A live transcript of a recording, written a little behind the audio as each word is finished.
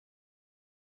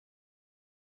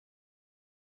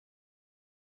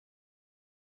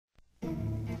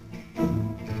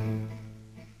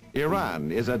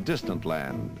Iran is a distant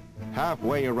land,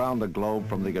 halfway around the globe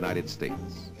from the United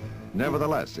States.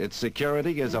 Nevertheless, its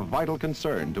security is a vital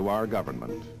concern to our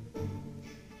government.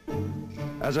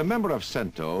 As a member of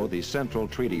CENTO, the Central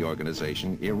Treaty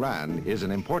Organization, Iran is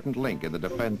an important link in the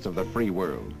defense of the free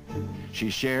world. She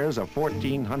shares a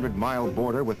 1,400-mile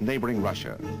border with neighboring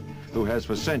Russia, who has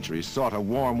for centuries sought a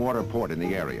warm water port in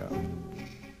the area.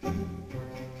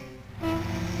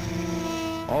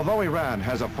 Although Iran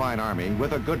has a fine army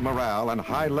with a good morale and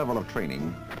high level of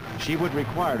training, she would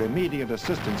require immediate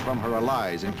assistance from her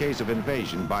allies in case of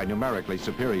invasion by numerically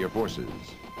superior forces.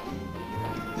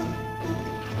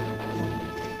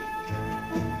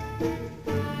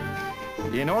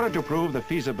 In order to prove the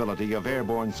feasibility of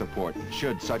airborne support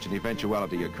should such an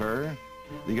eventuality occur,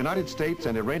 the United States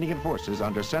and Iranian forces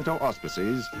under CENTO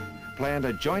auspices planned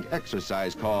a joint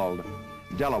exercise called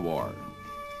Delawar.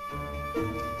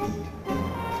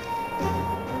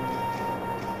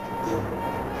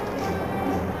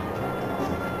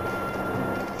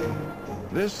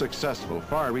 This successful,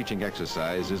 far-reaching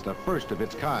exercise is the first of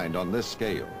its kind on this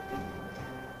scale.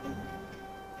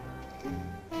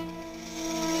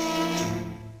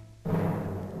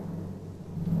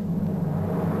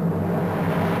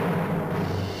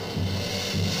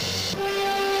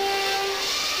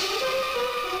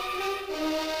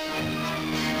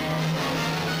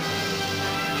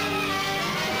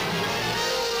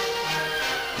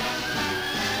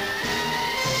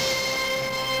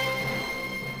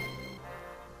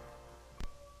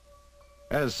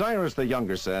 As Cyrus the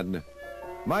Younger said,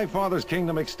 "My father's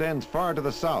kingdom extends far to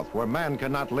the south, where man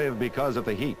cannot live because of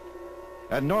the heat,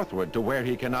 and northward to where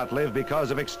he cannot live because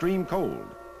of extreme cold."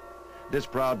 This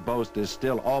proud boast is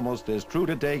still almost as true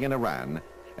today in Iran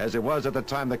as it was at the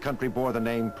time the country bore the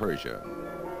name Persia.